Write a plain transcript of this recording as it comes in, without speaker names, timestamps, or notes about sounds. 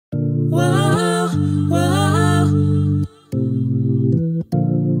Wow, wow.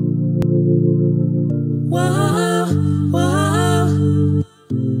 Wow, wow.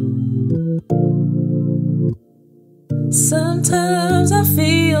 Sometimes I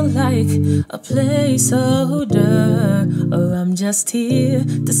feel like a placeholder, or I'm just here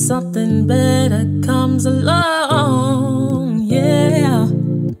till something better comes along. Yeah.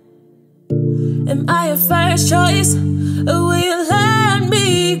 Am I a first choice, or will you let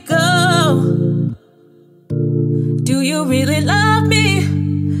me go? Do you really love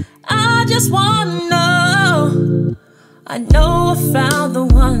me? I just wanna know. I know I found the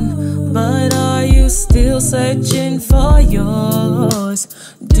one, but are you still searching for yours?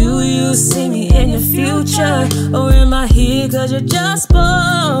 Do you see me in your future, or am I here cause you're just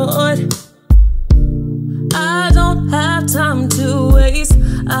bored? I don't have time to waste,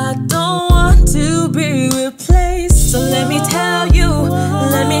 I don't want to be replaced. So let me tell you,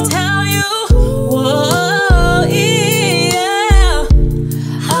 whoa, yeah,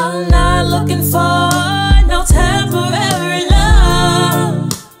 I'm not looking for no temporary love.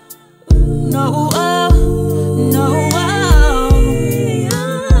 No, no,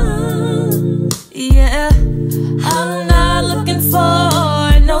 yeah, I'm not looking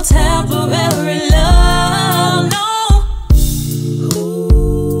for no temporary love. No.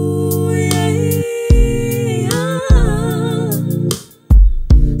 Ooh, yeah.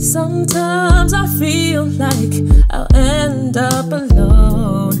 Sometimes I feel like I'll end up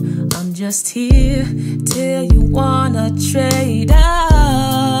alone. I'm just here till you wanna trade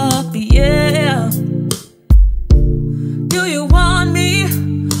out.